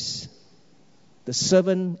is this. The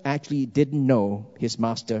servant actually didn't know his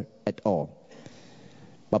master at all.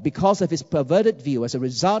 But because of his perverted view, as a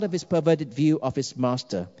result of his perverted view of his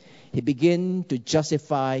master, he began to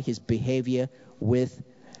justify his behavior with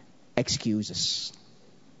excuses.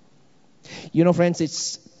 Friends,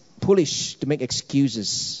 it's foolish to make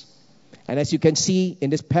excuses. And as you can see in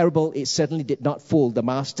this parable, it certainly did not fool the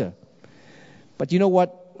master. But you know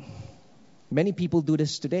what? Many people do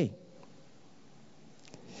this today.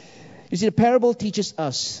 You see, the parable teaches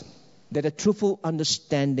us that a truthful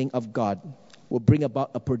understanding of God will bring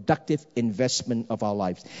about a productive investment of our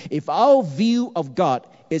lives. If our view of God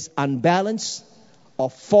is unbalanced or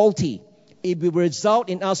faulty, it will result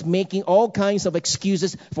in us making all kinds of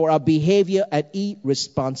excuses for our behavior and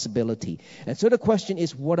irresponsibility. And so the question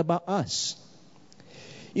is, what about us?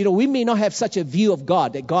 We may not have such a view of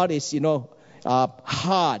God, that God is,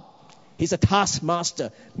 hard. He's a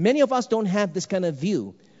taskmaster. Many of us don't have this kind of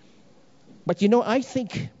view. But I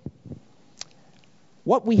think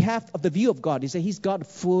what we have of the view of God is that He's God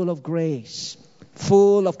full of grace,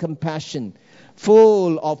 full of compassion,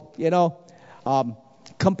 full of,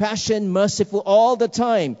 compassion, merciful all the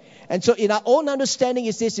time. And so in our own understanding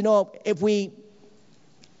is this, if we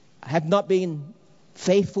have not been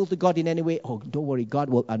faithful to God in any way, don't worry, God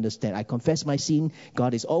will understand. I confess my sin.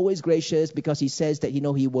 God is always gracious because He says that,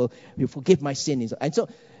 He will forgive my sin. And so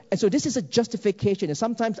this is a justification. And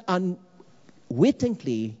sometimes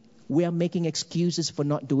unwittingly, we are making excuses for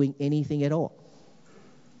not doing anything at all.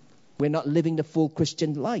 We're not living the full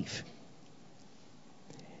Christian life.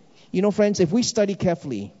 Friends, if we study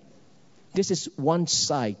carefully, this is one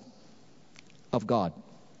side of God.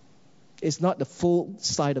 It's not the full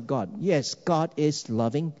side of God. Yes, God is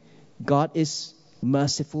loving. God is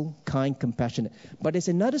merciful, kind, compassionate. But there's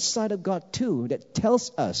another side of God too that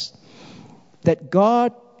tells us that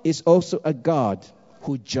God is also a God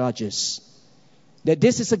who judges. That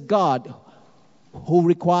this is a God who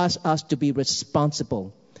requires us to be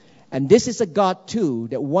responsible. And this is a God too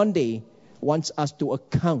that one day wants us to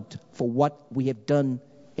account for what we have done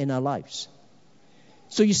in our lives.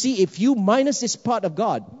 So you see, if you minus this part of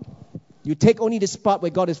God, you take only this part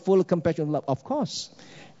where God is full of compassion and love, of course.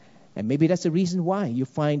 And maybe that's the reason why you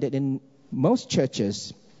find that in most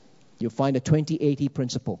churches, you find a 20-80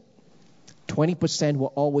 principle. 20%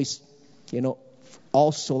 will always,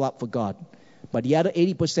 all sold out for God. But the other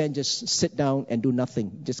 80% just sit down and do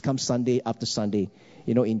nothing. Just come Sunday after Sunday,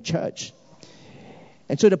 in church.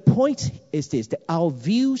 And so the point is this, that our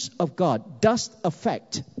views of God does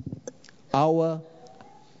affect our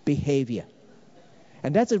behavior.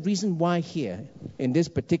 And that's the reason why here, in this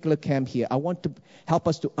particular camp here, I want to help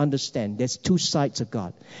us to understand there's two sides of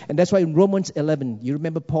God. And that's why in Romans 11, you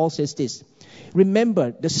remember Paul says this,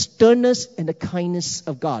 remember the sternness and the kindness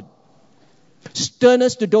of God.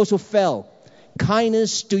 Sternness to those who fell,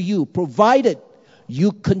 kindness to you, provided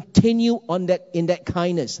you continue in that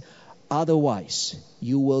kindness. Otherwise,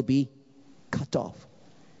 you will be cut off.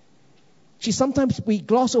 See, sometimes we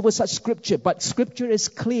gloss over such scripture, but scripture is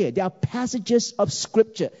clear. There are passages of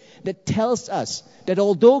scripture that tells us that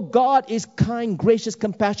although God is kind, gracious,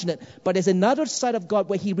 compassionate, but there's another side of God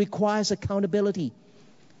where He requires accountability.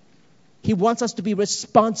 He wants us to be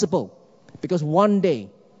responsible because one day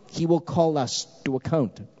He will call us to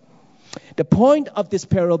account. The point of this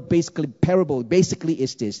parable basically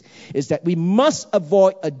is this, is that we must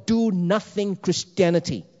avoid a do-nothing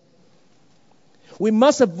Christianity. We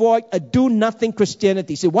must avoid a do-nothing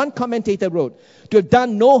Christianity. See, one commentator wrote, to have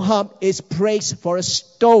done no harm is praise for a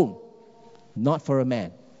stone, not for a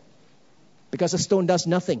man. Because a stone does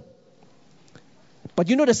nothing. But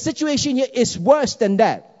the situation here is worse than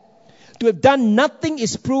that. To have done nothing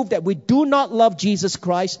is proof that we do not love Jesus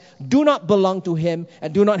Christ, do not belong to Him,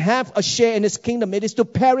 and do not have a share in His kingdom. It is to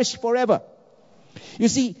perish forever. You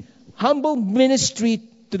see, humble ministry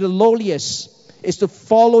to the lowliest is to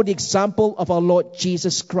follow the example of our Lord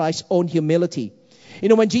Jesus Christ's own humility.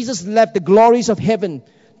 When Jesus left the glories of heaven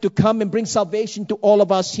to come and bring salvation to all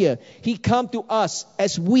of us here, He came to us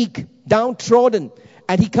as weak, downtrodden,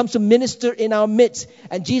 and He comes to minister in our midst.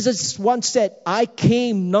 And Jesus once said, I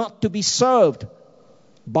came not to be served,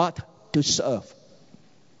 but to serve.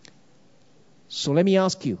 So let me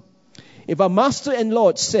ask you, if our Master and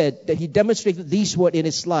Lord said that He demonstrated these words in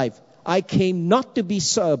His life, I came not to be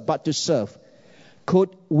served, but to serve, could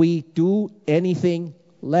we do anything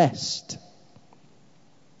less?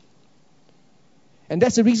 And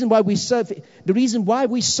that's the reason why we serve. The reason why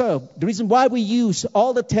we serve. The reason why we use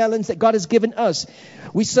all the talents that God has given us.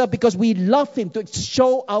 We serve because we love Him, to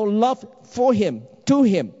show our love for Him, to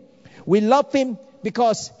Him. We love Him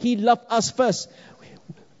because He loved us first.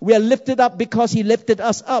 We are lifted up because He lifted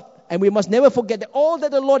us up. And we must never forget that all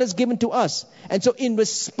that the Lord has given to us. And so in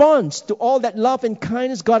response to all that love and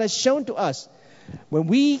kindness God has shown to us, when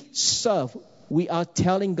we serve, we are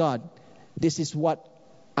telling God, this is what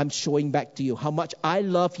I'm showing back to you. How much I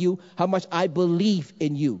love you, how much I believe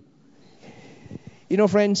in you.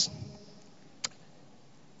 Friends,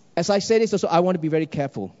 as I say this also, I want to be very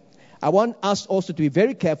careful. I want us also to be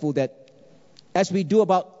very careful that as we do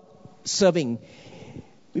about serving,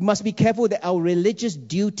 we must be careful that our religious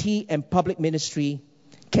duty and public ministry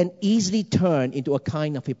can easily turn into a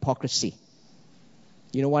kind of hypocrisy.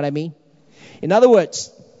 You know what I mean? In other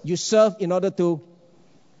words, you serve in order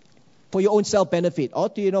for your own self-benefit or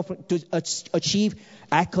to achieve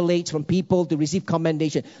accolades from people, to receive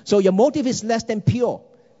commendation. So your motive is less than pure.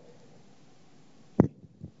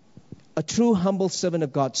 A true humble servant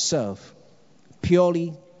of God serves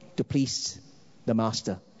purely to please the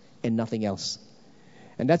Master and nothing else.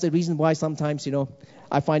 And that's the reason why sometimes,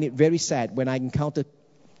 I find it very sad when I encounter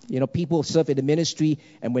people serve in the ministry,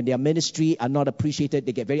 and when their ministry are not appreciated,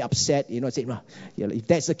 they get very upset. Say, if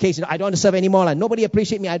that's the case, I don't want to serve anymore. Nobody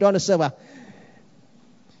appreciates me. I don't want to serve.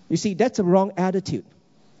 You see, that's a wrong attitude.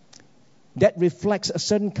 That reflects a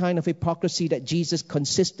certain kind of hypocrisy that Jesus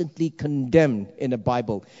consistently condemned in the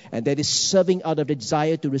Bible, and that is serving out of the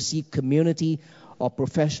desire to receive community or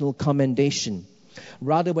professional commendation.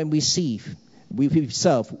 Rather, when we serve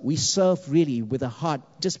really with a heart,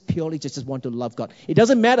 just purely just want to love God. It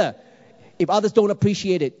doesn't matter if others don't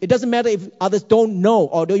appreciate it. It doesn't matter if others don't know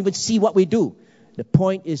or don't even see what we do. The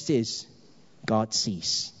point is this: God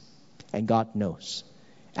sees and God knows.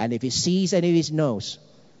 And if He sees and if He knows,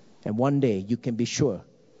 and one day you can be sure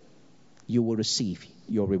you will receive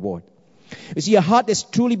your reward. You see, a heart that's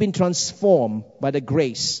truly been transformed by the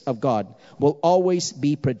grace of God will always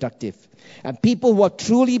be productive. And people who have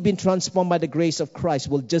truly been transformed by the grace of Christ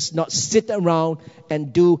will just not sit around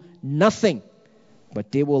and do nothing,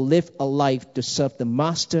 but they will live a life to serve the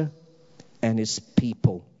Master and His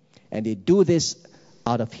people. And they do this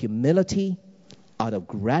out of humility, out of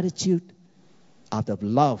gratitude, out of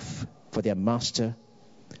love for their Master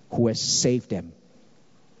who has saved them.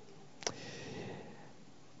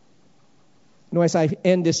 As I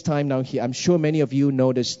end this time now here, I'm sure many of you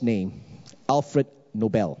know this name, Alfred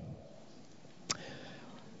Nobel.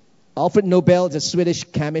 Alfred Nobel is a Swedish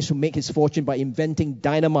chemist who made his fortune by inventing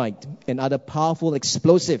dynamite and other powerful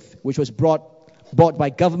explosive, which was bought by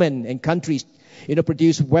government and countries,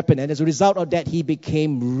 produce weapon. And as a result of that, he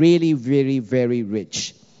became really, very, very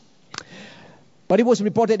rich. But it was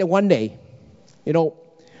reported that one day,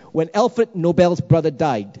 when Alfred Nobel's brother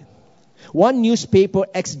died, one newspaper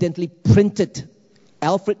accidentally printed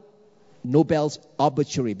Alfred Nobel's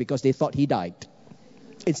obituary because they thought he died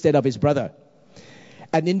instead of his brother.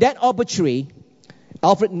 And in that obituary,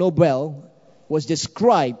 Alfred Nobel was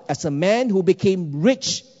described as a man who became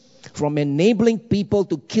rich from enabling people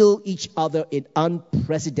to kill each other in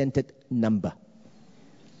unprecedented number.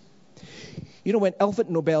 You know, when Alfred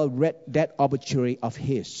Nobel read that obituary of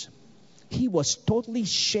his, he was totally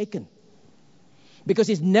shaken because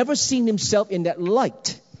he's never seen himself in that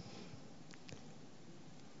light.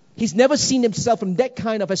 He's never seen himself from that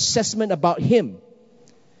kind of assessment about him.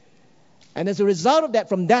 And as a result of that,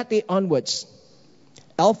 from that day onwards,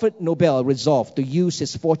 Alfred Nobel resolved to use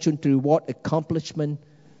his fortune to reward accomplishment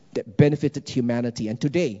that benefited humanity. And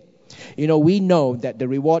today, you know, we know that the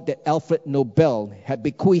reward that Alfred Nobel had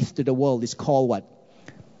bequeathed to the world is called what?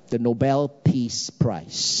 The Nobel Peace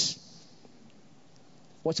Prize.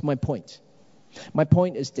 What's my point? My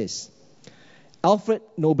point is this. Alfred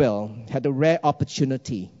Nobel had a rare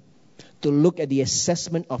opportunity to look at the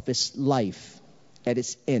assessment of his life at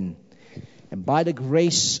its end. And by the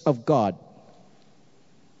grace of God,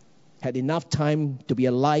 had enough time to be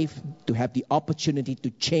alive to have the opportunity to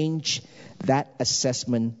change that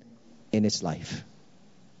assessment in his life.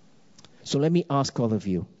 So let me ask all of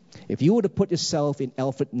you, if you were to put yourself in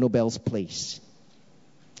Alfred Nobel's place,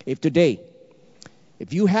 if today,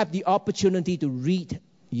 if you have the opportunity to read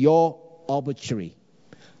your obituary,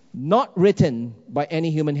 not written by any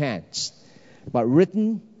human hands, but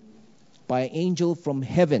written by an angel from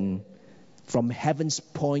heaven, from heaven's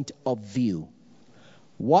point of view,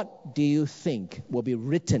 what do you think will be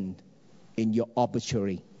written in your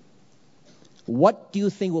obituary? What do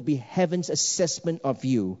you think will be heaven's assessment of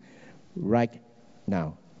you right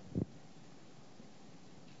now?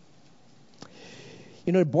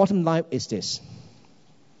 You know, the bottom line is this.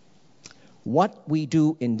 What we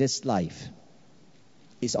do in this life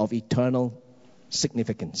is of eternal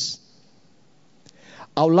significance.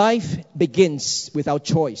 Our life begins with our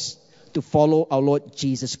choice to follow our Lord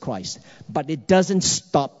Jesus Christ. But it doesn't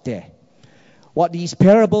stop there. What these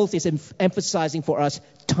parables is emphasizing for us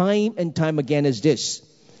time and time again is this.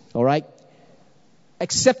 All right?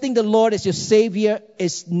 Accepting the Lord as your Savior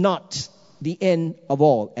is not the end of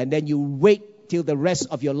all. And then you wait till the rest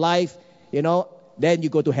of your life, you know, then you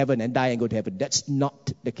go to heaven and die and go to heaven. That's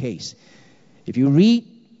not the case. If you read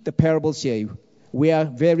the parables here, we are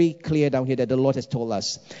very clear down here that the Lord has told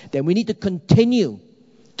us that we need to continue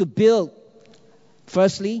to build,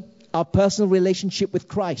 firstly, our personal relationship with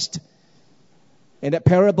Christ. In that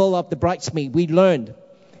parable of the bridesmaid, we learned,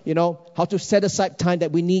 you know, how to set aside time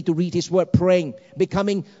that we need to read His Word, praying,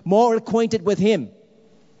 becoming more acquainted with Him.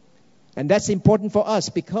 And that's important for us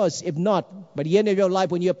because if not, by the end of your life,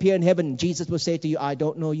 when you appear in heaven, Jesus will say to you, I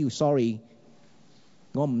don't know you, sorry.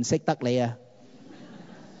 The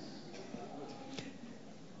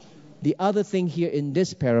other thing here in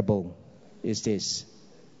this parable is this.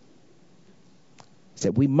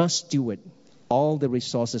 That we must steward all the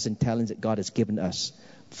resources and talents that God has given us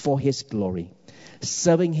for His glory,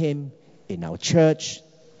 serving Him in our church,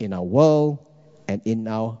 in our world, and in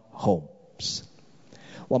our homes.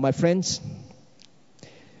 Well, my friends,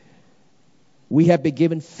 we have been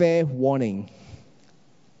given fair warning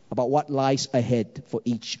about what lies ahead for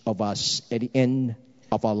each of us at the end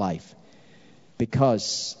of our life,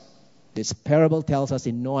 because this parable tells us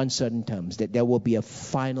in no uncertain terms that there will be a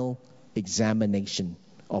final examination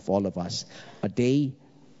of all of us, a day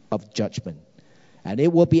of judgment. And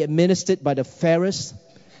it will be administered by the fairest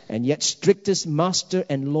and yet strictest Master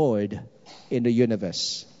and Lord in the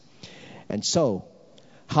universe. And so,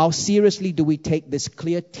 how seriously do we take this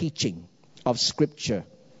clear teaching of Scripture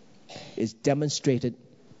is demonstrated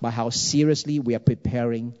by how seriously we are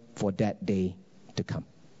preparing for that day to come.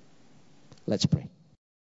 Let's pray.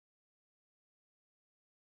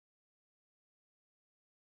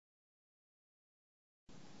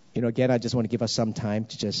 You know, again, I just want to give us some time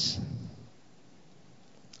to just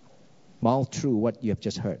mull through what you have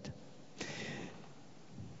just heard.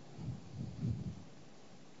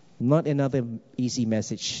 Not another easy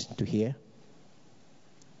message to hear.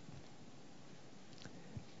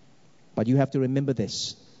 But you have to remember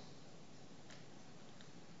this.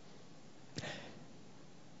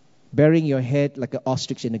 Burying your head like an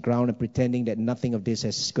ostrich in the ground and pretending that nothing of this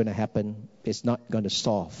is going to happen is not going to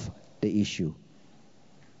solve the issue.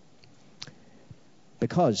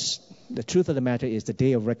 Because the truth of the matter is the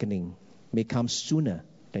day of reckoning may come sooner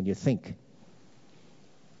than you think.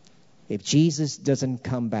 If Jesus doesn't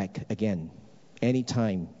come back again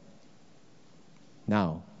anytime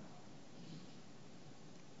now,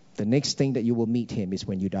 the next thing that you will meet Him is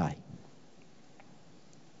when you die.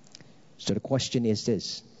 So the question is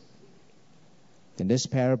this. In this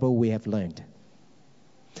parable we have learned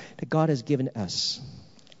that God has given us,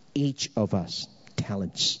 each of us,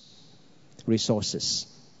 talents, resources.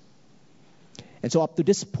 And so up to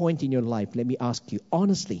this point in your life, let me ask you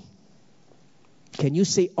honestly, can you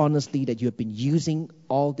say honestly that you have been using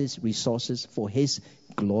all these resources for His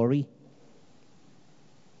glory?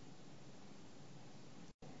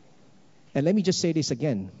 And let me just say this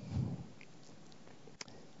again.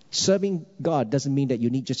 Serving God doesn't mean that you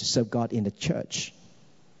need just to serve God in the church.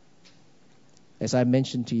 As I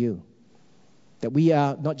mentioned to you, that we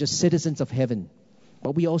are not just citizens of heaven,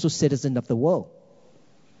 but we are also citizens of the world.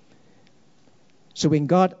 So when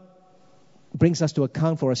God brings us to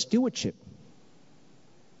account for our stewardship,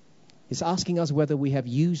 He's asking us whether we have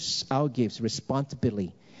used our gifts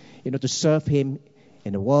responsibly to serve Him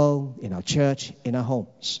in the world, in our church, in our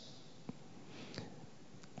homes.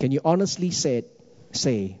 Can you honestly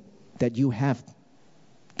say that you have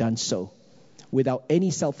done so without any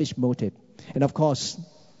selfish motive? And of course,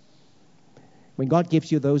 when God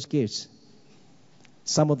gives you those gifts,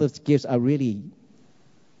 some of those gifts are really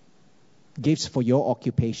gifts for your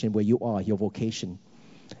occupation where you are, your vocation.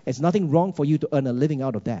 It's nothing wrong for you to earn a living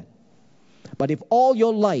out of that. But if all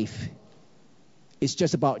your life is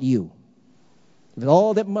just about you, with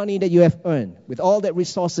all that money that you have earned, with all that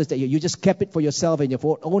resources that you just kept it for yourself and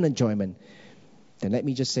your own enjoyment, then let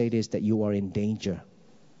me just say this, that you are in danger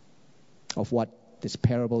of what this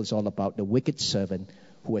parable is all about, the wicked servant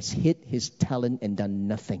who has hid his talent and done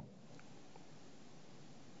nothing.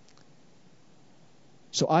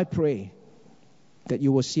 So I pray that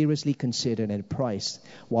you will seriously consider and price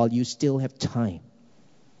while you still have time.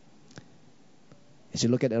 As you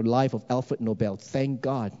look at the life of Alfred Nobel, thank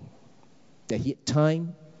God that he had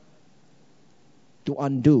time to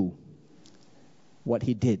undo what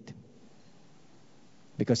he did,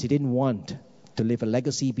 because he didn't want to leave a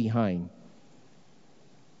legacy behind,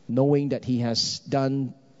 knowing that he has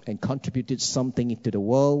done and contributed something to the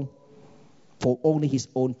world for only his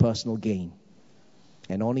own personal gain.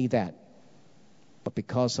 And only that, but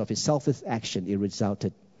because of his selfish action, it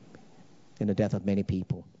resulted in the death of many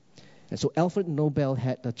people. And so Alfred Nobel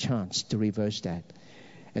had the chance to reverse that.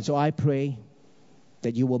 And so I pray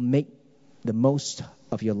that you will make the most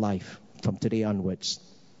of your life from today onwards,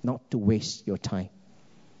 not to waste your time.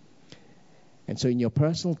 And so in your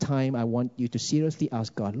personal time, I want you to seriously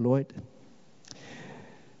ask God, Lord,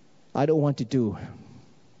 I don't want to do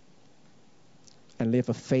and live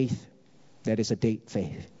a faith that is a dead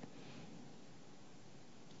faith.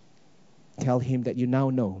 Tell Him that you now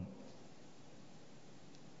know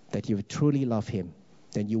that you truly love Him.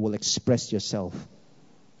 Then you will express yourself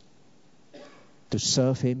to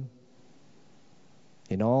serve Him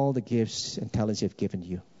in all the gifts and talents You've given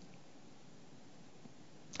you.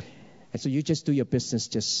 And so you just do your business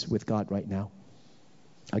just with God right now.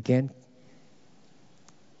 Again,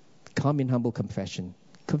 come in humble confession.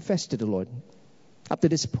 Confess to the Lord. Up to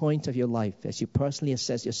this point of your life, as you personally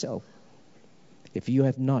assess yourself, if you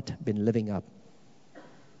have not been living up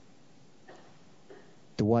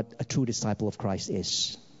to what a true disciple of Christ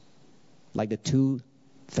is, like the two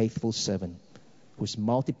faithful servants who's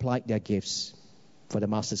multiplied their gifts for the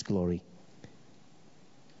Master's glory,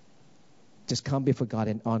 just come before God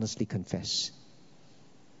and honestly confess.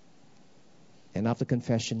 And after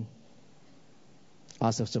confession,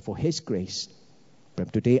 ask also for His grace from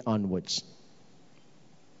today onwards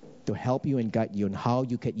to help you and guide you on how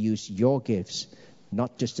you can use your gifts,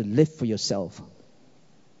 not just to live for yourself,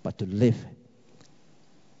 but to live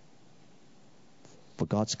for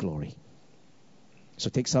God's glory.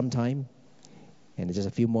 So take some time, and in just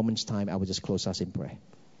a few moments' time, I will just close us in prayer.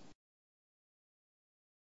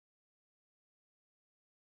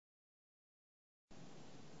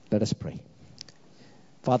 Let us pray.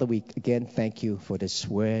 Father, we again thank You for this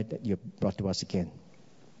word that You brought to us again.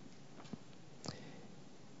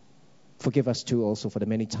 Forgive us too also for the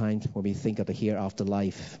many times when we think of the hereafter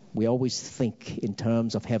life. We always think in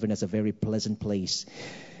terms of heaven as a very pleasant place.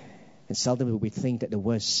 And seldom will we think that the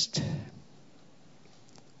worst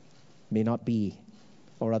may not be,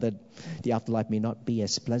 or rather the afterlife may not be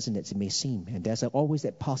as pleasant as it may seem. And there's always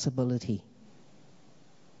that possibility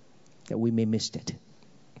that we may miss it.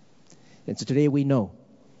 And so today we know.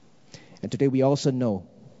 And today we also know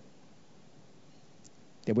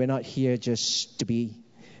that we're not here just to be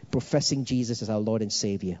professing Jesus as our Lord and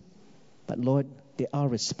Savior. But Lord, there are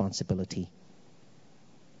responsibility.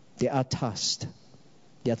 There are tasks.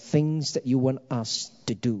 There are things that You want us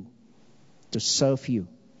to do to serve You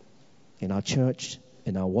in our church,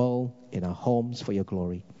 in our world, in our homes for Your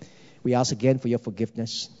glory. We ask again for Your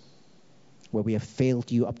forgiveness where we have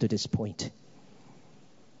failed You up to this point.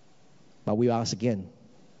 But we ask again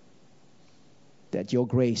that Your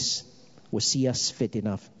grace will see us fit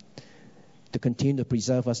enough to continue to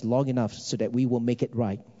preserve us long enough so that we will make it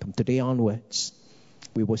right from today onwards.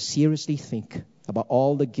 We will seriously think about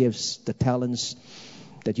all the gifts, the talents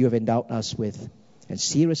that you have endowed us with, and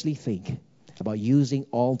seriously think about using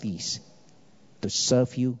all these to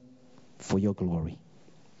serve you for your glory.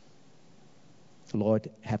 Lord,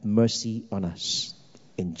 have mercy on us.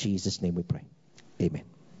 In Jesus' name we pray. Amen.